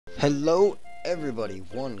Hello everybody,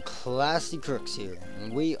 OneClassyCrux here,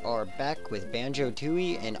 and we are back with Banjo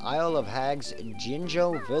Tooie in Isle of Hags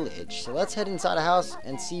Jinjo Village. So let's head inside a house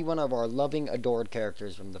and see one of our loving, adored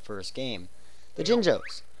characters from the first game, the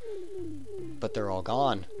Jinjos. But they're all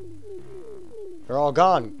gone. They're all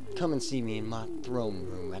gone. Come and see me in my throne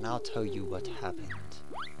room and I'll tell you what happened.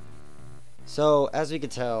 So, as we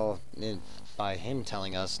could tell, by him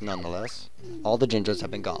telling us nonetheless, all the Jinjos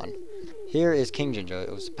have been gone. Here is King Jinjo.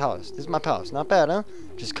 It was a palace. This is my palace. Not bad, huh?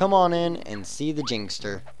 Just come on in and see the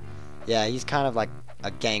Jingster. Yeah, he's kind of like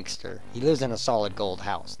a gangster. He lives in a solid gold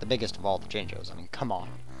house. The biggest of all the Jinjos. I mean, come on.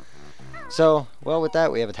 So, well, with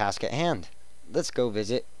that, we have a task at hand. Let's go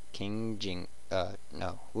visit King Jing...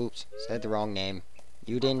 no. Whoops. Said the wrong name.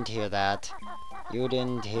 You didn't hear that. You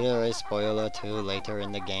didn't hear a spoiler too later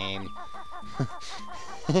in the game.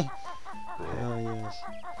 Oh, yes.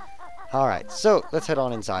 Alright, so, let's head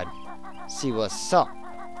on inside. See what's up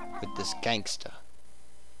with this gangster.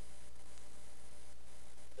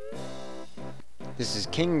 This is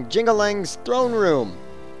King Jingalang's throne room.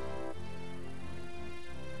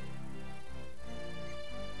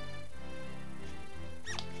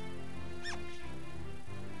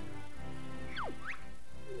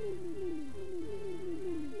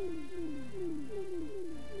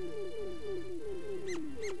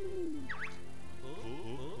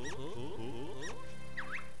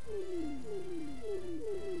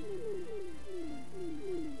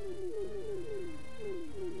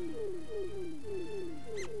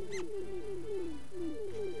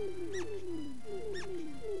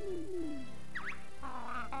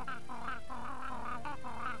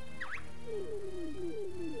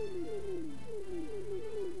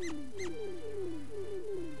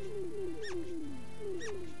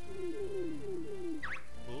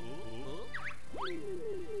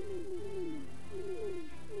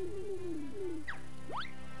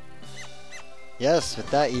 Yes, with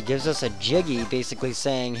that he gives us a jiggy, basically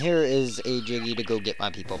saying, here is a jiggy to go get my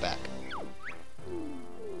people back.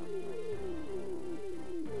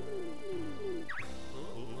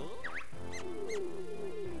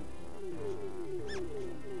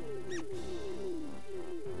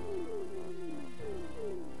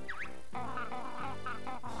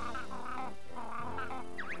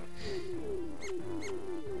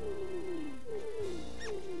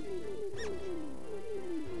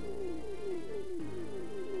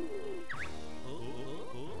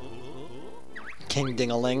 King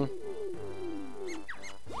Dingaling.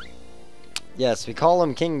 Yes, we call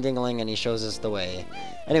him King Dingaling and he shows us the way.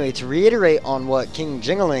 Anyway, to reiterate on what King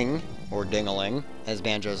Jingaling, or Dingaling, as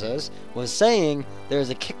Banjo says, was saying, there's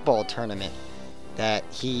a kickball tournament that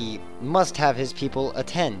he must have his people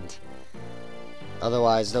attend.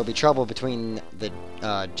 Otherwise, there'll be trouble between the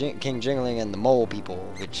King Jingaling and the mole people,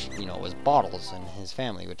 which, you know, was Bottles and his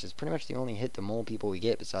family, which is pretty much the only hit the mole people we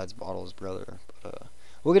get besides Bottles' brother. But,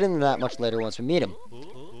 we'll get into that much later once we meet him.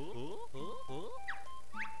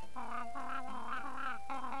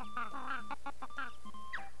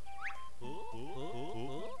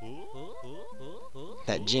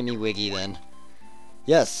 That Jimmy Wiggy then.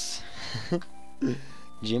 Yes.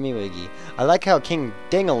 Jimmy Wiggy. I like how King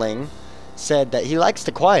Dingaling said that he likes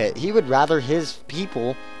the quiet. He would rather his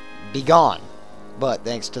people be gone. But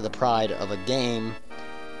thanks to the pride of a game,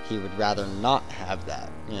 he would rather not have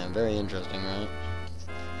that. Yeah, very interesting, right?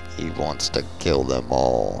 He wants to kill them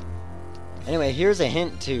all. Anyway, here's a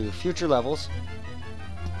hint to future levels.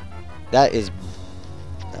 That is...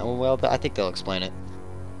 oh, well, I think they'll explain it.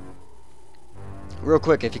 Real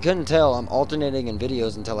quick, if you couldn't tell, I'm alternating in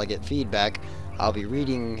videos until I get feedback. I'll be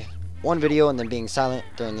reading one video and then being silent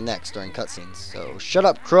during the next, during cutscenes. So, shut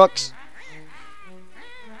up, crooks!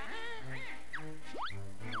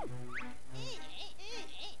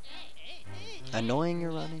 Annoying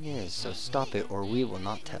your running is, so stop it or we will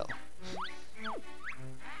not tell.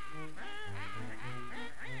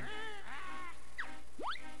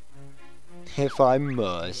 If I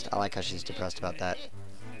must. I like how she's depressed about that.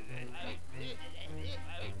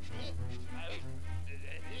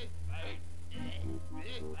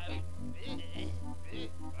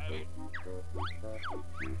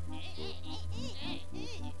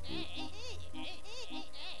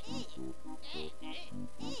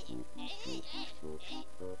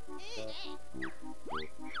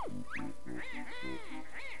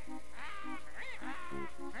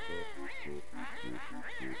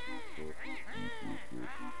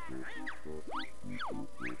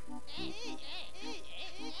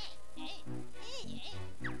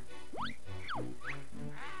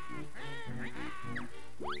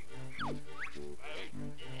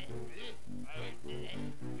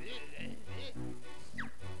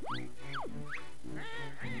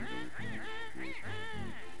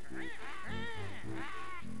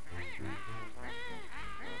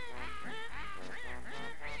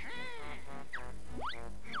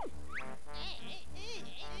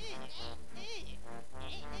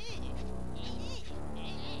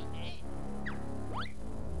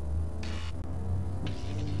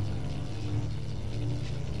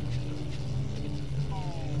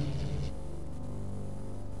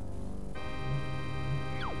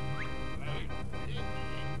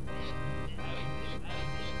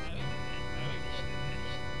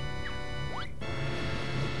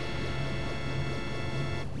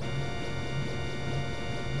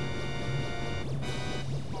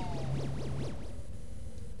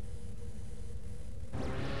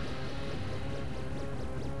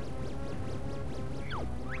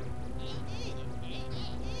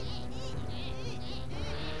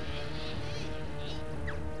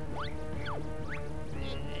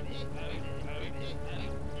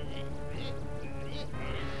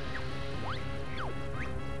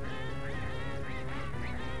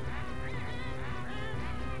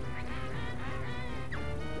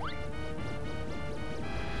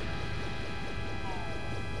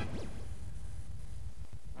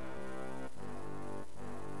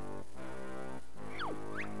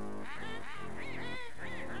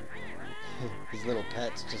 his little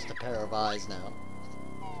pet's just a pair of eyes now.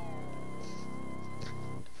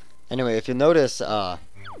 Anyway, if you notice,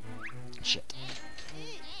 shit.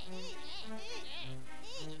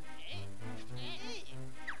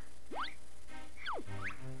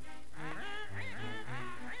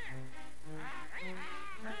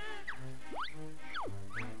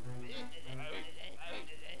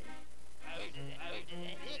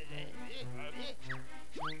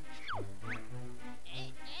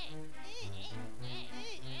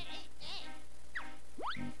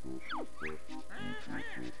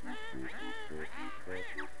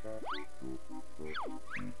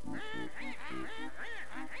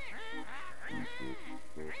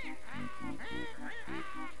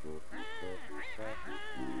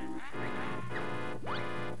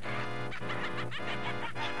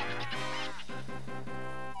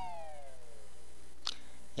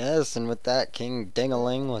 Yes, and with that, King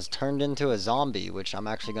Dingaling was turned into a zombie, which I'm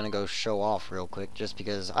actually going to go show off real quick, just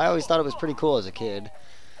because I always thought it was pretty cool as a kid.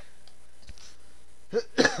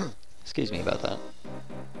 Excuse me about that.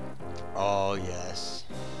 Oh, yes.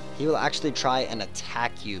 He will actually try and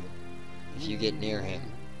attack you if you get near him.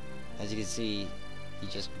 As you can see, he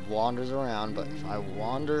just wanders around, but if I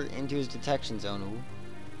wander into his detection zone, ooh,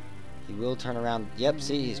 he will turn around. Yep,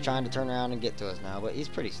 see, he's trying to turn around and get to us now, but he's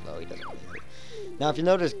pretty slow. He doesn't really hurt. Now, if you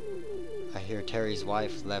notice, I hear Terry's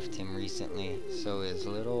wife left him recently, so his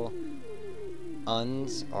little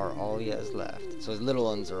uns are all he has left. So his little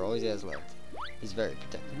uns are all he has left. He's very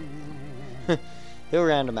protective. He'll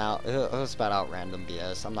random out. He'll spout out random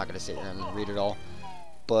BS. I'm not going to sit here and read it all.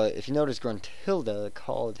 But if you notice, Gruntilda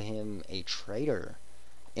called him a traitor,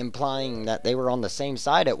 implying that they were on the same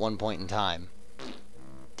side at one point in time.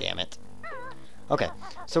 Damn it. Okay,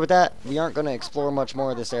 so with that, we aren't going to explore much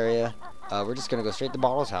more of this area. We're just going to go straight to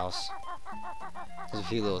Bottle's house. There's a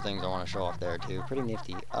few little things I want to show off there, too. Pretty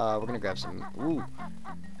nifty. We're going to grab some,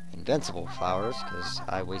 invincible flowers, because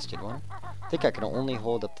I wasted one. I think I can only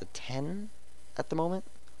hold up to 10 at the moment.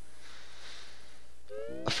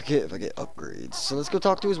 I forget if I get upgrades. So let's go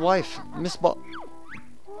talk to his wife, Miss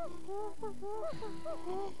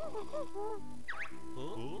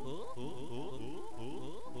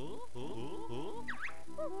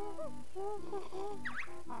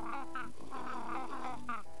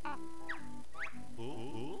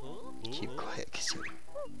Keep quiet, cause you...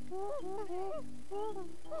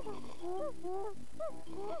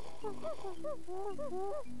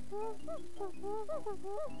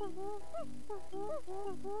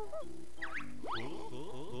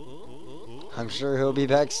 I'm sure he'll be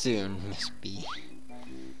back soon, Miss B.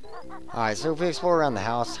 Alright, so if we explore around the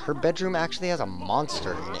house, her bedroom actually has a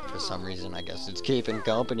monster in it for some reason. I guess it's keeping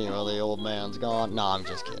company while the old man's gone. Nah, I'm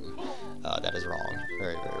just kidding. That is wrong.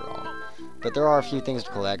 Very, very wrong. But there are a few things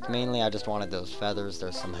to collect. Mainly, I just wanted those feathers.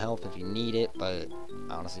 There's some health if you need it, but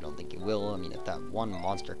I honestly don't think you will. I mean, if that one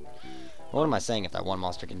monster... What am I saying if that one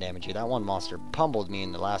monster can damage you? That one monster pummeled me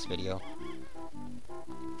in the last video.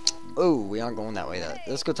 Oh, we aren't going that way.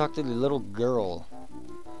 Let's go talk to the little girl.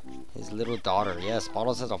 His little daughter. Yes,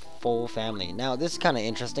 Bottles has a full family. Now, this is kind of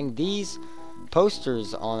interesting. These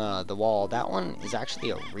posters on the wall, that one is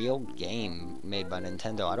actually a real game made by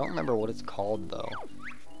Nintendo. I don't remember what it's called, though.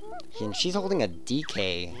 And she's holding a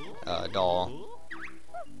DK doll.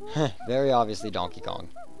 Very obviously Donkey Kong.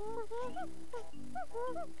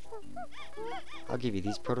 I'll give you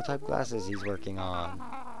these prototype glasses he's working on.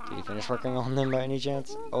 Did he finish working on them by any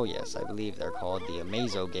chance? Oh yes, I believe they're called the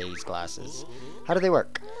Amazo Gaze glasses. How do they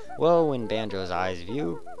work? Well, when Banjo's eyes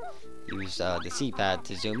view, use the C-pad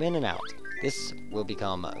to zoom in and out. This will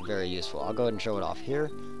become very useful. I'll go ahead and show it off here.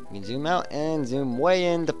 You can zoom out and zoom way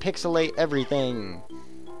in to pixelate everything.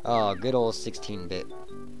 Oh, good old 16-bit.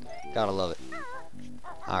 Gotta love it.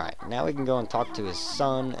 Alright, now we can go and talk to his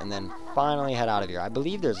son, and then finally head out of here. I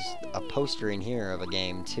believe there's a poster in here of a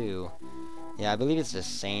game, too. Yeah, I believe it's the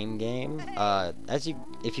same game.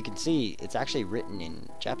 If you can see, it's actually written in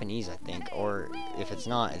Japanese, I think. Or, if it's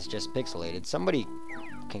not, it's just pixelated. Somebody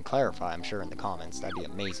can clarify, I'm sure, in the comments. That'd be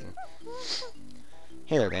amazing.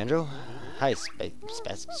 Hey there, Banjo. Hi,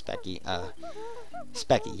 Specky.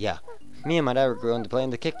 Specky, yeah. Me and my dad were going to play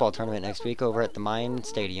in the kickball tournament next week over at the Mayan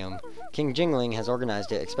Stadium. King Jingling has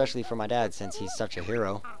organized it, especially for my dad since he's such a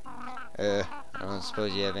hero. I don't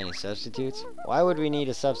suppose you have any substitutes? Why would we need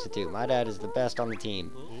a substitute? My dad is the best on the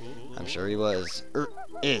team. I'm sure he was.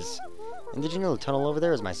 Is. And did you know the tunnel over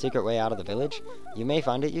there is my secret way out of the village? You may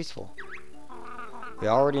find it useful. We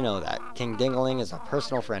already know that. King Dingaling is a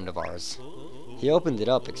personal friend of ours. He opened it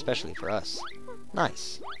up especially for us.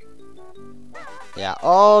 Nice. Yeah,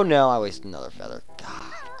 oh no, I wasted another feather. God,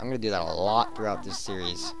 I'm gonna do that a lot throughout this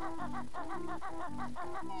series.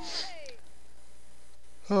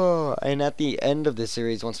 Oh, and at the end of this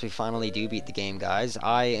series, once we finally do beat the game, guys,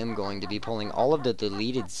 I am going to be pulling all of the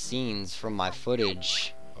deleted scenes from my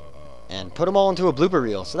footage and put them all into a blooper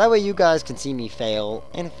reel, so that way you guys can see me fail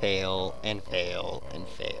and fail and fail and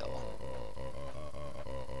fail.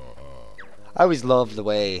 I always loved the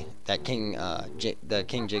way that King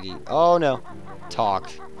Jiggy, oh no,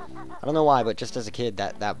 talked. I don't know why, but just as a kid,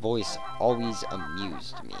 that voice always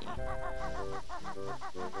amused me.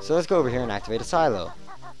 So let's go over here and activate a silo.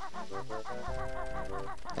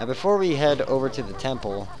 Now before we head over to the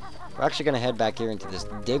temple, we're actually going to head back here into this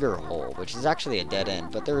digger hole, which is actually a dead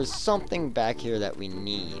end, but there is something back here that we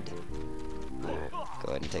need. Go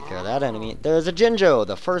ahead and take care of that enemy. There's a Jinjo,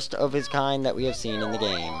 the first of his kind that we have seen in the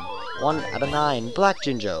game. 1 out of 9, Black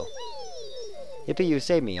Jinjo. Yippee, you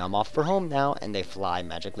saved me. I'm off for home now, and they fly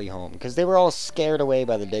magically home, because they were all scared away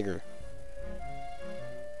by the digger.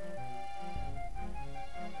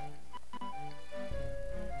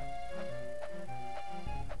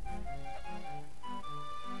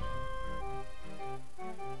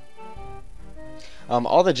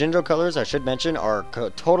 All the Jinjo colors, I should mention, are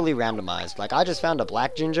totally randomized. Like, I just found a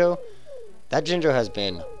black Jinjo. That Jinjo has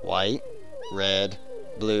been white, red,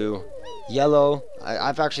 blue, yellow.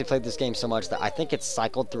 I've actually played this game so much that I think it's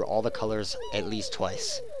cycled through all the colors at least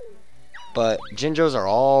twice. But Jinjos are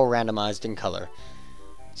all randomized in color.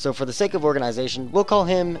 So for the sake of organization, we'll call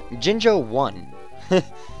him Jinjo 1.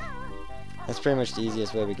 That's pretty much the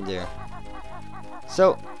easiest way we can do.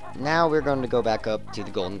 So, now we're going to go back up to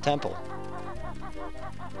the Golden Temple.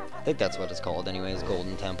 I think that's what it's called anyways,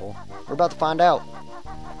 Golden Temple. We're about to find out.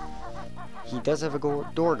 He does have a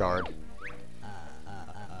door guard.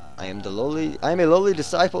 I am a lowly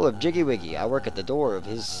disciple of Jiggy Wiggy. I work at the door of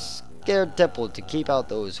his scared temple to keep out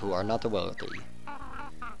those who are not the wealthy.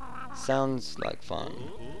 Sounds like fun.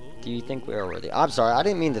 Do you think we are worthy? I'm sorry, I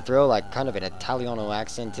didn't mean to throw like kind of an Italiano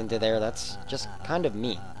accent into there. That's just kind of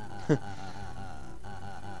me.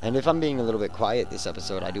 And if I'm being a little bit quiet this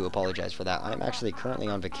episode, I do apologize for that. I'm actually currently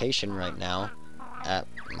on vacation right now at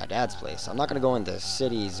my dad's place. I'm not going to go into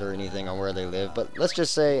cities or anything on where they live, but let's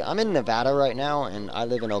just say I'm in Nevada right now, and I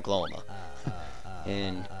live in Oklahoma.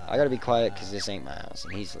 And I got to be quiet because this ain't my house,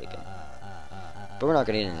 and he's sleeping. But we're not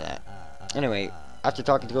going to get into that. Anyway, after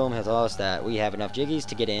talking to him, he tells us that we have enough Jiggies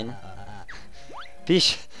to get in.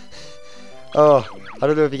 Oh, I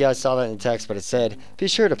don't know if you guys saw that in the text, but it said, be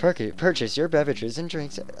sure to purchase your beverages and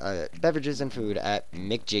drinks, beverages and food at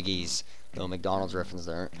McJiggy's. No McDonald's reference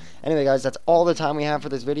there. Anyway, guys, that's all the time we have for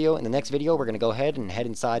this video. In the next video, we're going to go ahead and head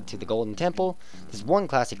inside to the Golden Temple. This is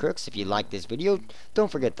OneClassyCrux. If you like this video,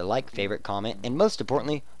 don't forget to like, favorite, comment, and most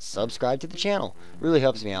importantly, subscribe to the channel. It really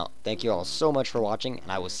helps me out. Thank you all so much for watching,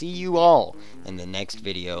 and I will see you all in the next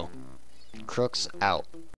video. Crux out.